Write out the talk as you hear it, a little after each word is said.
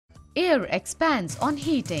Air expands on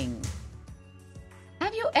heating.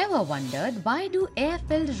 Have you ever wondered why do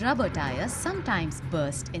air-filled rubber tires sometimes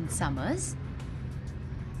burst in summers?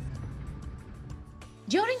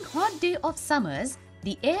 During hot day of summers,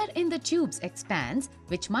 the air in the tubes expands,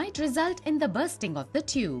 which might result in the bursting of the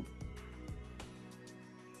tube.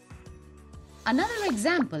 Another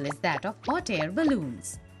example is that of hot air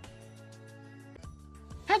balloons.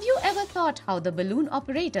 Have you ever thought how the balloon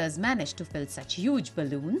operators manage to fill such huge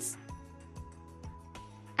balloons?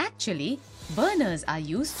 Actually, burners are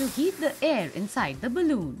used to heat the air inside the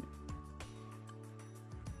balloon.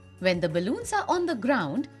 When the balloons are on the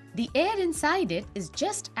ground, the air inside it is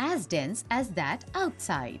just as dense as that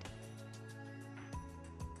outside.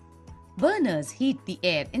 Burners heat the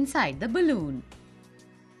air inside the balloon.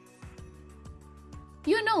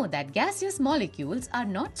 You know that gaseous molecules are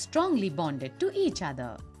not strongly bonded to each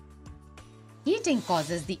other. Heating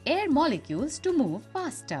causes the air molecules to move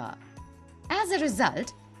faster. As a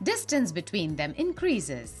result, distance between them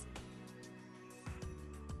increases.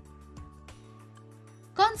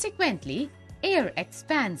 Consequently, air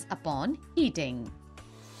expands upon heating.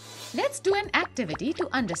 Let's do an activity to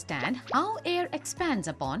understand how air expands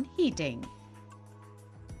upon heating.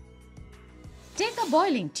 Take a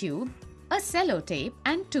boiling tube, a sellotape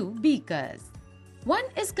and two beakers. One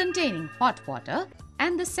is containing hot water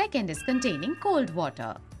and the second is containing cold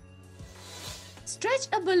water. Stretch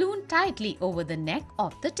a balloon tightly over the neck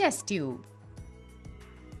of the test tube.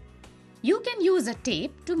 You can use a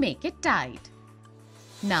tape to make it tight.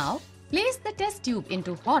 Now, place the test tube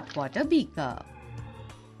into hot water beaker.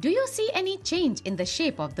 Do you see any change in the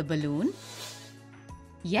shape of the balloon?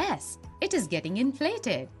 Yes, it is getting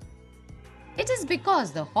inflated. It is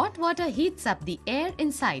because the hot water heats up the air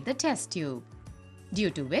inside the test tube, due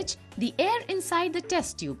to which the air inside the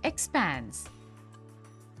test tube expands.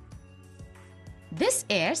 This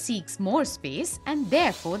air seeks more space and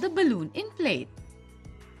therefore the balloon inflates.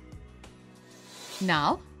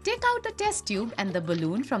 Now, take out the test tube and the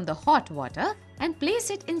balloon from the hot water and place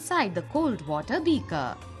it inside the cold water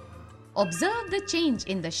beaker. Observe the change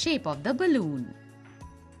in the shape of the balloon.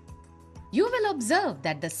 You will observe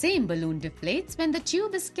that the same balloon deflates when the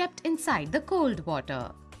tube is kept inside the cold water.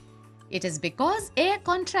 It is because air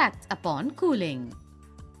contracts upon cooling.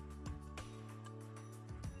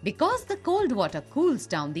 Because the cold water cools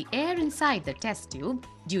down the air inside the test tube,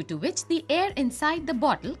 due to which the air inside the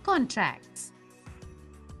bottle contracts.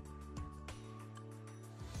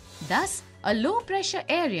 Thus, a low pressure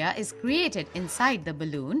area is created inside the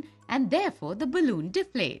balloon and therefore the balloon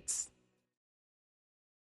deflates.